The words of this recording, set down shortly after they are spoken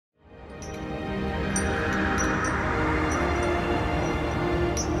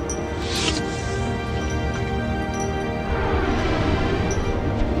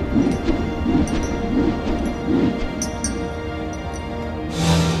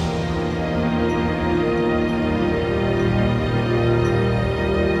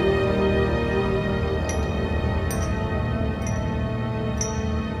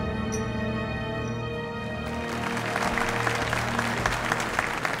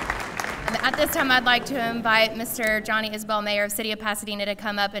At this time, I'd like to invite Mr. Johnny Isbell, Mayor of City of Pasadena, to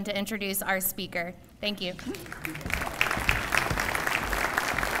come up and to introduce our speaker. Thank you.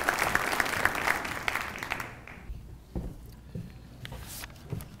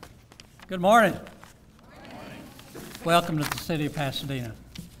 Good morning. Welcome to the City of Pasadena,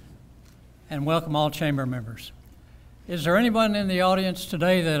 and welcome all chamber members. Is there anyone in the audience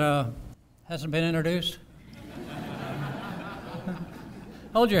today that hasn't been introduced?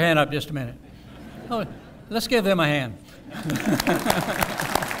 Hold your hand up just a minute. Oh, let's give them a hand.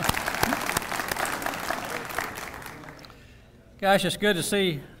 Gosh, it's good to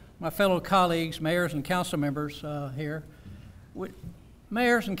see my fellow colleagues, mayors and council members here.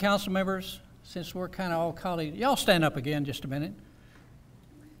 Mayors and council members, since we're kind of all colleagues, y'all stand up again just a minute.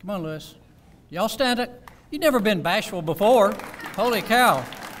 Come on, Louis. Y'all stand up. You've never been bashful before. Holy cow.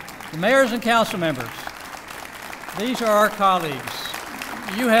 The mayors and council members, these are our colleagues.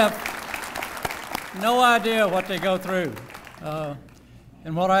 You have no idea what they go through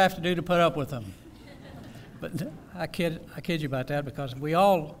and what I have to do to put up with them. But I kid you about that, because we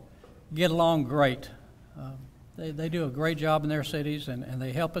all get along great. They do a great job in their cities, and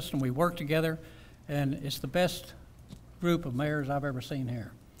they help us, and we work together, and it's the best group of mayors I've ever seen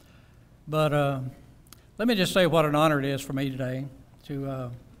here. But let me just say what an honor it is for me today to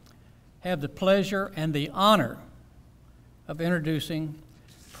have the pleasure and the honor of introducing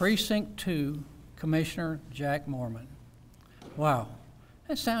Precinct 2 Commissioner Jack Morman. Wow,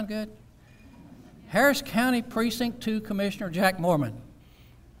 that sound good? Harris County Precinct 2 Commissioner Jack Morman.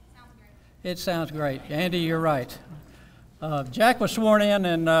 It sounds great. Andy, you're right. Jack was sworn in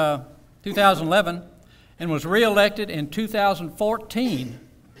 2011 and was reelected in 2014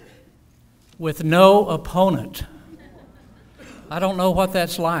 with no opponent. I don't know what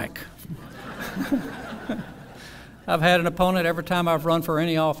that's like. I've had an opponent every time I've run for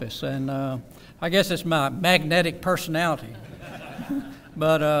any office, and I guess it's my magnetic personality.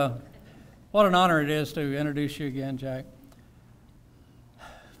 But what an honor it is to introduce you again, Jack.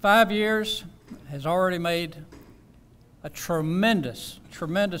 5 years has already made a tremendous,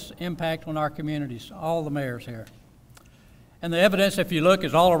 tremendous impact on our communities, all the mayors here. And the evidence, if you look,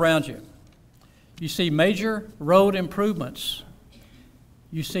 is all around you. You see major road improvements.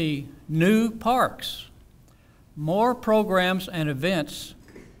 You see new parks, more programs and events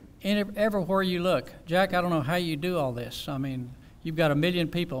everywhere you look. Jack, I don't know how you do all this. I mean, you've got 1 million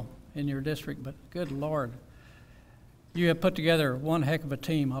people in your district, but good Lord. You have put together one heck of a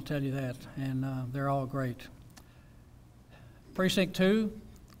team, I'll tell you that, and they're all great. Precinct 2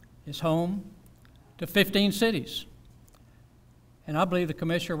 is home to 15 cities, and I believe the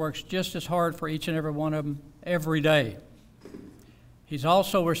commissioner works just as hard for each and every one of them every day. He's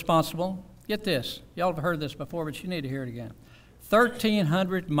also responsible, get this, y'all have heard this before, but you need to hear it again,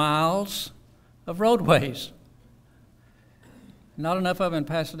 1,300 miles of roadways. Not enough of them in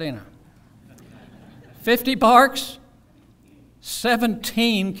Pasadena. 50 parks,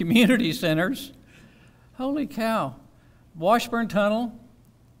 17 community centers. Holy cow. Washburn Tunnel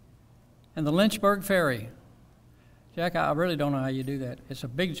and the Lynchburg Ferry. Jack, I really don't know how you do that. It's a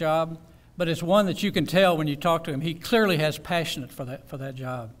big job, but it's one that you can tell when you talk to him. He clearly has passion for that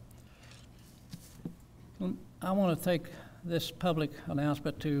job. I want to take this public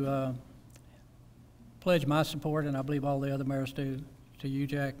announcement to pledge my support, and I believe all the other mayors do, to you,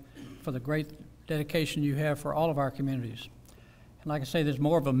 Jack, for the great dedication you have for all of our communities. And like I say, there's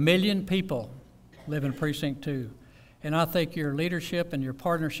more of 1 million people live in Precinct 2. And I think your leadership and your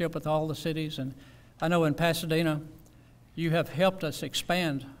partnership with all the cities, and I know in Pasadena, you have helped us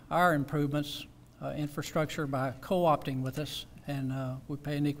expand our improvements, infrastructure, by co-opting with us, and we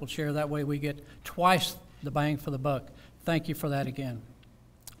pay an equal share. That way we get twice the bang for the buck. Thank you for that again.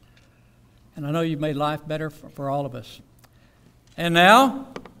 And I know you've made life better for all of us. And now,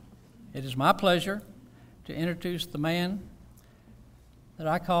 it is my pleasure to introduce the man that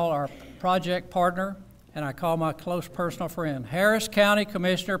I call our project partner, and I call my close personal friend, Harris County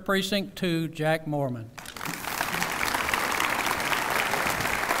Commissioner, Precinct 2, Jack Morman.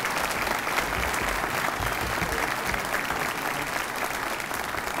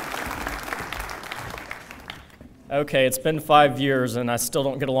 Okay, it's been 5 years and I still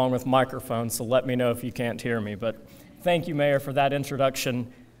don't get along with microphones, so let me know if you can't hear me. But thank you, Mayor, for that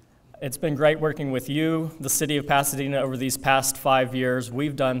introduction. It's been great working with you, the City of Pasadena, over these past 5 years.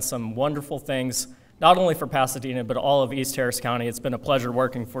 We've done some wonderful things, not only for Pasadena, but all of East Harris County. It's been a pleasure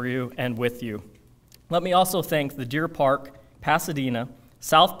working for you and with you. Let me also thank the Deer Park, Pasadena,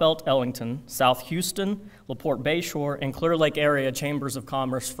 South Belt Ellington, South Houston, LaPorte Bayshore, and Clear Lake area Chambers of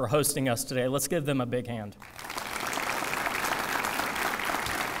Commerce for hosting us today. Let's give them a big hand.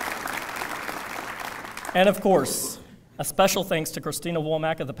 And of course, a special thanks to Christina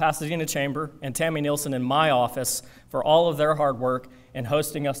Womack of the Pasadena Chamber and Tammy Nielsen in my office for all of their hard work in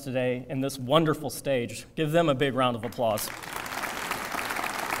hosting us today in this wonderful stage. Give them a big round of applause.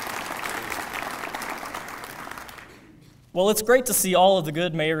 Well, it's great to see all of the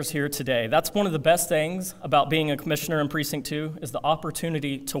good mayors here today. That's one of the best things about being a commissioner in Precinct 2 is the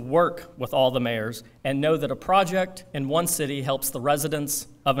opportunity to work with all the mayors and know that a project in one city helps the residents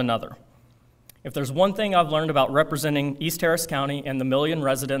of another. If there's one thing I've learned about representing East Harris County and the million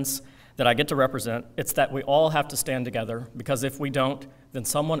residents that I get to represent, it's that we all have to stand together, because if we don't, then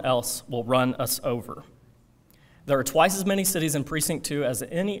someone else will run us over. There are twice as many cities in Precinct 2 as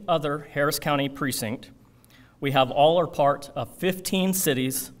any other Harris County precinct. We have all are part of 15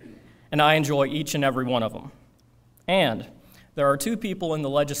 cities, and I enjoy each and every one of them. And there are two people in the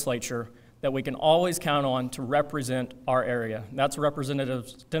legislature that we can always count on to represent our area. That's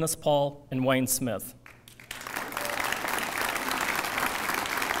Representatives Dennis Paul and Wayne Smith.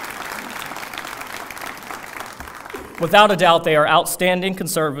 Without a doubt, they are outstanding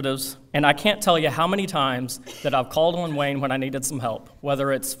conservatives, and I can't tell you how many times that I've called on Wayne when I needed some help,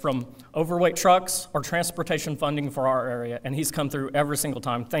 whether it's from overweight trucks or transportation funding for our area, and he's come through every single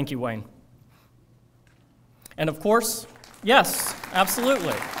time. Thank you, Wayne. And of course, yes,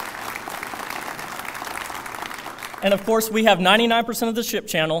 absolutely. And of course, we have 99% of the ship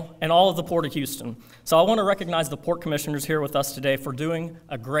channel and all of the Port of Houston. So I want to recognize the port commissioners here with us today for doing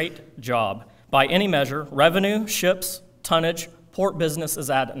a great job. By any measure, revenue, ships, tonnage, port business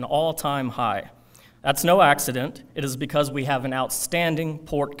is at an all-time high. That's no accident. It is because we have an outstanding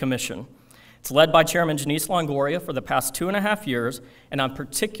port commission. It's led by Chairman Janice Longoria for the past 2.5 years, and I'm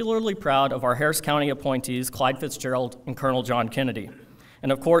particularly proud of our Harris County appointees, Clyde Fitzgerald and Colonel John Kennedy.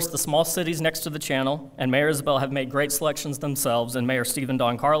 And of course, the small cities next to the channel and Mayor Isbell have made great selections themselves, and Mayor Stephen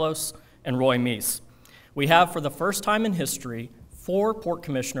Don Carlos and Roy Meese. We have, for the first time in history, 4 port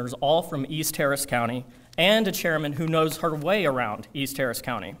commissioners, all from East Harris County, and a chairman who knows her way around East Harris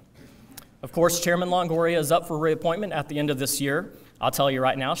County. Of course, Chairman Longoria is up for reappointment at the end of this year. I'll tell you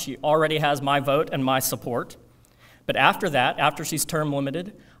right now, she already has my vote and my support. But after that, after she's term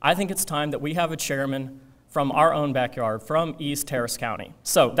limited, I think it's time that we have a chairman from our own backyard, from East Harris County.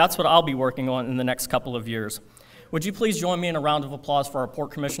 So that's what I'll be working on in the next couple of years. Would you please join me in a round of applause for our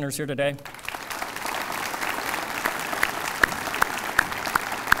port commissioners here today?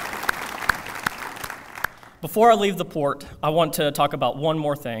 Before I leave the port, I want to talk about one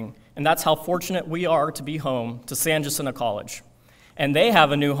more thing, and that's how fortunate we are to be home to San Jacinto College. And they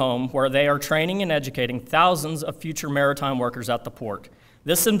have a new home where they are training and educating thousands of future maritime workers at the port.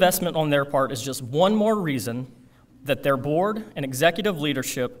 This investment on their part is just one more reason that their board and executive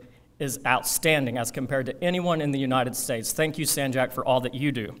leadership is outstanding as compared to anyone in the United States. Thank you, Sanjak, for all that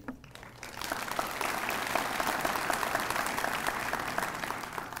you do.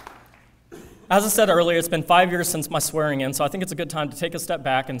 As I said earlier, it's been 5 years since my swearing in, so I think it's a good time to take a step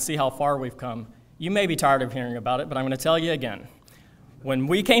back and see how far we've come. You may be tired of hearing about it, but I'm going to tell you again. When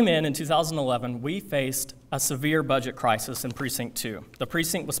we came in 2011, we faced a severe budget crisis in Precinct 2. The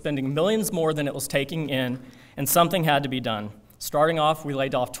precinct was spending millions more than it was taking in, and something had to be done. Starting off, we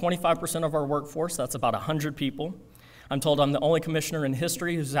laid off 25% of our workforce. That's about 100 people. I'm told I'm the only commissioner in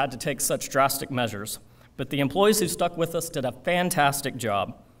history who's had to take such drastic measures. But the employees who stuck with us did a fantastic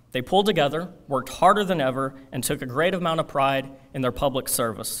job. They pulled together, worked harder than ever, and took a great amount of pride in their public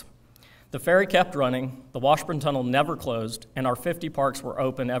service. The ferry kept running, the Washburn Tunnel never closed, and our 50 parks were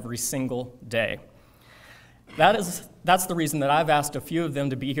open every single day. That's the reason that I've asked a few of them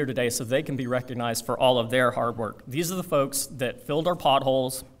to be here today so they can be recognized for all of their hard work. These are the folks that filled our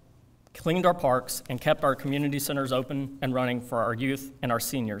potholes, cleaned our parks, and kept our community centers open and running for our youth and our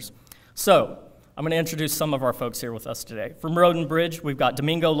seniors. So, I'm going to introduce some of our folks here with us today. From Road and Bridge, we've got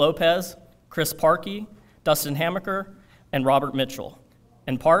Domingo Lopez, Chris Parkey, Dustin Hamaker, and Robert Mitchell.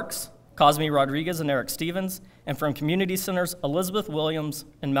 In Parks, Cosme Rodriguez and Eric Stevens. And from Community Centers, Elizabeth Williams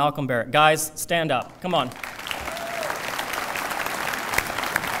and Malcolm Barrett. Guys, stand up. Come on.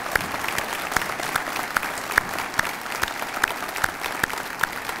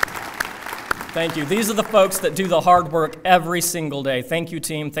 Thank you. These are the folks that do the hard work every single day. Thank you,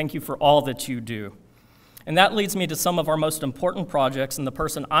 team. Thank you for all that you do. And that leads me to some of our most important projects and the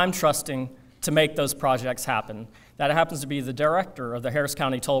person I'm trusting to make those projects happen. That happens to be the director of the Harris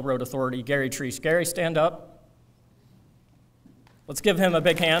County Toll Road Authority, Gary Treese. Gary, stand up. Let's give him a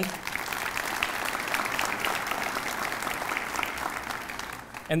big hand.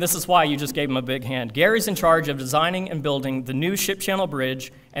 And this is why you just gave him a big hand. Gary's in charge of designing and building the new Ship Channel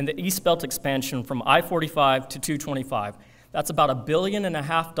Bridge and the East Belt expansion from I-45 to 225. That's about $1.5 billion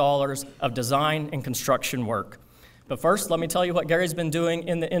of design and construction work. But first, let me tell you what Gary's been doing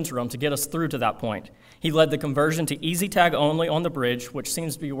in the interim to get us through to that point. He led the conversion to easy tag only on the bridge, which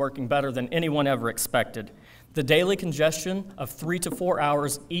seems to be working better than anyone ever expected. The daily congestion of 3 to 4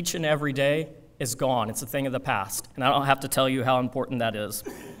 hours each and every day is gone. It's a thing of the past, and I don't have to tell you how important that is.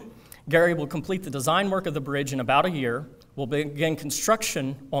 Gary will complete the design work of the bridge in about a year. We'll begin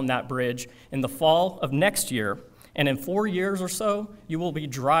construction on that bridge in the fall of next year, and in 4 years or so, you will be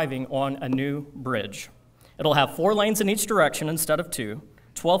driving on a new bridge. It'll have 4 lanes in each direction instead of 2,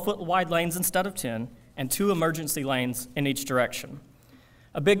 12-foot wide lanes instead of 10, and 2 emergency lanes in each direction.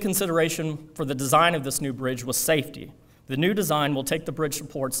 A big consideration for the design of this new bridge was safety. The new design will take the bridge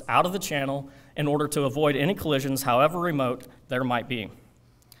supports out of the channel in order to avoid any collisions, however remote there might be.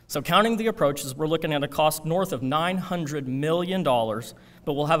 So counting the approaches, we're looking at a cost north of $900 million,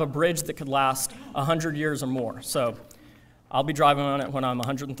 but we'll have a bridge that could last 100 years or more. So I'll be driving on it when I'm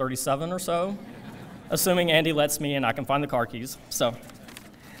 137 or so, assuming Andy lets me and I can find the car keys.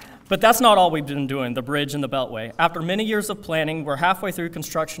 But that's not all we've been doing, the bridge and the Beltway. After many years of planning, we're halfway through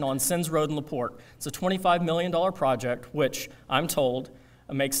construction on Sins Road in LaPorte. It's a $25 million project, which I'm told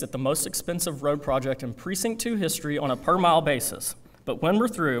makes it the most expensive road project in Precinct 2 history on a per-mile basis. But when we're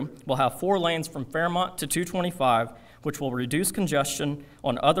through, we'll have 4 lanes from Fairmont to 225, which will reduce congestion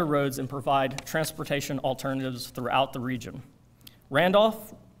on other roads and provide transportation alternatives throughout the region.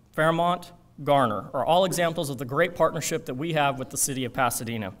 Randolph, Fairmont, Garner are all examples of the great partnership that we have with the city of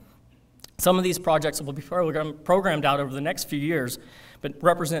Pasadena. Some of these projects will be programmed out over the next few years, but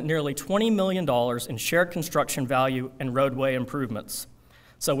represent nearly $20 million in shared construction value and roadway improvements.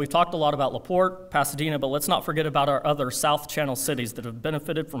 So we've talked a lot about LaPorte, Pasadena, but let's not forget about our other South Channel cities that have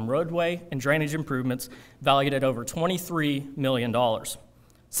benefited from roadway and drainage improvements valued at over $23 million.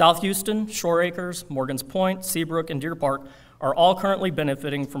 South Houston, Shore Acres, Morgan's Point, Seabrook, and Deer Park are all currently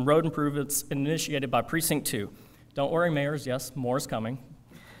benefiting from road improvements initiated by Precinct 2. Don't worry, mayors, yes, more is coming.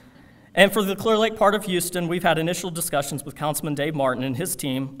 And for the Clear Lake part of Houston, we've had initial discussions with Councilman Dave Martin and his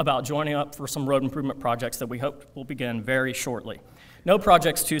team about joining up for some road improvement projects that we hope will begin very shortly. No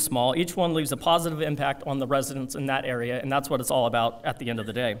project's too small. Each one leaves a positive impact on the residents in that area, and that's what it's all about at the end of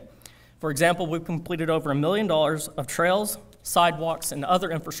the day. For example, we've completed over $1 million of trails, sidewalks, and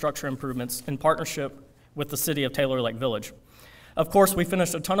other infrastructure improvements in partnership with the city of Taylor Lake Village. Of course, we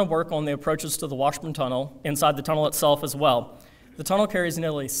finished a ton of work on the approaches to the Washburn Tunnel, inside the tunnel itself as well. The tunnel carries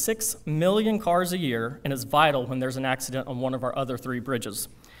nearly 6 million cars a year and is vital when there's an accident on one of our other 3 bridges.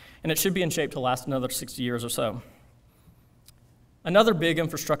 And it should be in shape to last another 60 years or so. Another big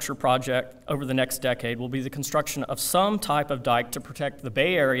infrastructure project over the next decade will be the construction of some type of dike to protect the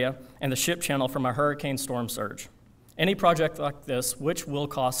Bay Area and the ship channel from a hurricane storm surge. Any project like this, which will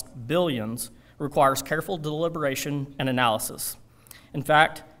cost billions, requires careful deliberation and analysis. In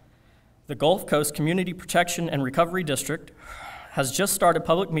fact, the Gulf Coast Community Protection and Recovery District has just started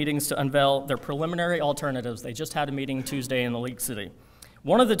public meetings to unveil their preliminary alternatives. They just had a meeting Tuesday in the League City.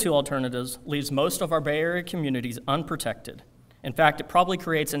 One of the 2 alternatives leaves most of our Bay Area communities unprotected. In fact, it probably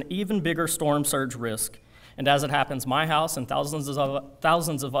creates an even bigger storm surge risk. And as it happens, my house and thousands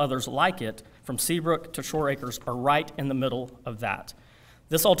of others like it, from Seabrook to Shore Acres, are right in the middle of that.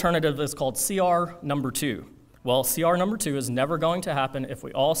 This alternative is called CR number 2. Well, CR number 2 is never going to happen if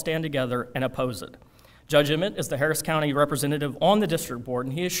we all stand together and oppose it. Judge Emmett is the Harris County representative on the district board,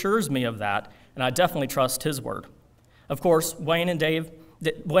 and he assures me of that, and I definitely trust his word. Of course, Wayne and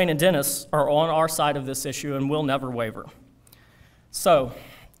Dennis are on our side of this issue and will never waver. So,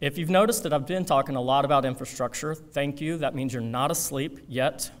 if you've noticed that I've been talking a lot about infrastructure, thank you. That means you're not asleep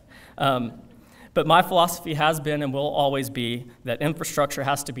yet. But my philosophy has been and will always be that infrastructure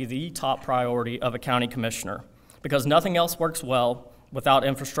has to be the top priority of a county commissioner, because nothing else works well without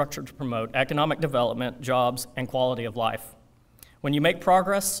infrastructure to promote economic development, jobs, and quality of life. When you make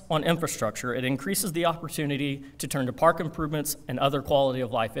progress on infrastructure, it increases the opportunity to turn to park improvements and other quality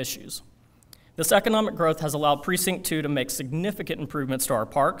of life issues. This economic growth has allowed Precinct 2 to make significant improvements to our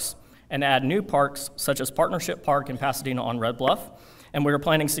parks and add new parks such as Partnership Park in Pasadena on Red Bluff, and we are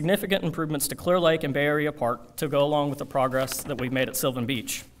planning significant improvements to Clear Lake and Bay Area Park to go along with the progress that we've made at Sylvan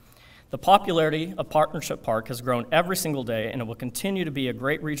Beach. The popularity of Partnership Park has grown every single day, and it will continue to be a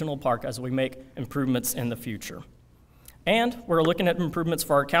great regional park as we make improvements in the future. And we're looking at improvements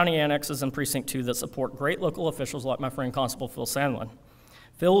for our county annexes in Precinct 2 that support great local officials like my friend Constable Phil Sandlin.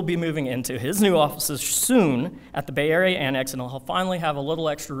 Phil will be moving into his new offices soon at the Bay Area Annex, and he'll finally have a little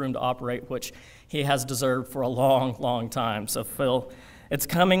extra room to operate, which he has deserved for a long, long time. So Phil, it's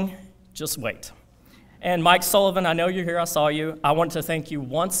coming, just wait. And Mike Sullivan, I know you're here, I saw you. I want to thank you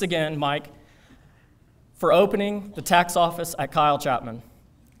once again, Mike. for opening the tax office at Kyle Chapman.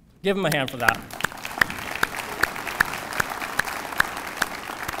 Give him a hand for that.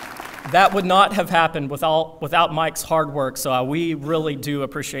 That would not have happened without Mike's hard work, so we really do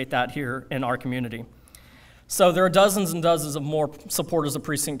appreciate that here in our community. So there are dozens and dozens of more supporters of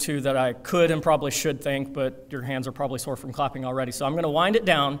Precinct 2 that I could and probably should thank, but your hands are probably sore from clapping already. So I'm going to wind it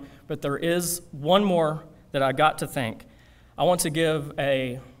down, but there is one more that I got to thank. I want to give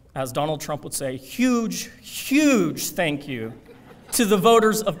as Donald Trump would say, huge, huge thank you to the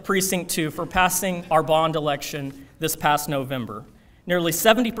voters of Precinct 2 for passing our bond election this past November. Nearly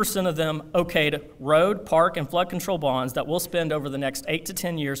 70% of them okayed road, park, and flood control bonds that we'll spend over the next 8 to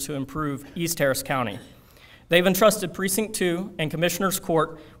 10 years to improve East Harris County. They've entrusted Precinct 2 and Commissioner's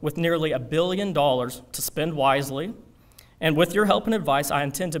Court with nearly $1 billion to spend wisely, and with your help and advice, I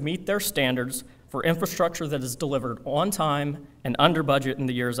intend to meet their standards for infrastructure that is delivered on time and under budget in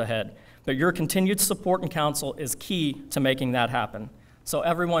the years ahead. But your continued support and counsel is key to making that happen. So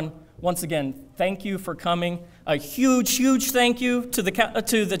everyone, once again, thank you for coming. A huge, huge thank you to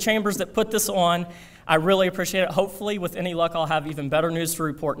the chambers that put this on. I really appreciate it. Hopefully, with any luck, I'll have even better news to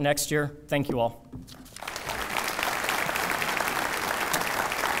report next year. Thank you all.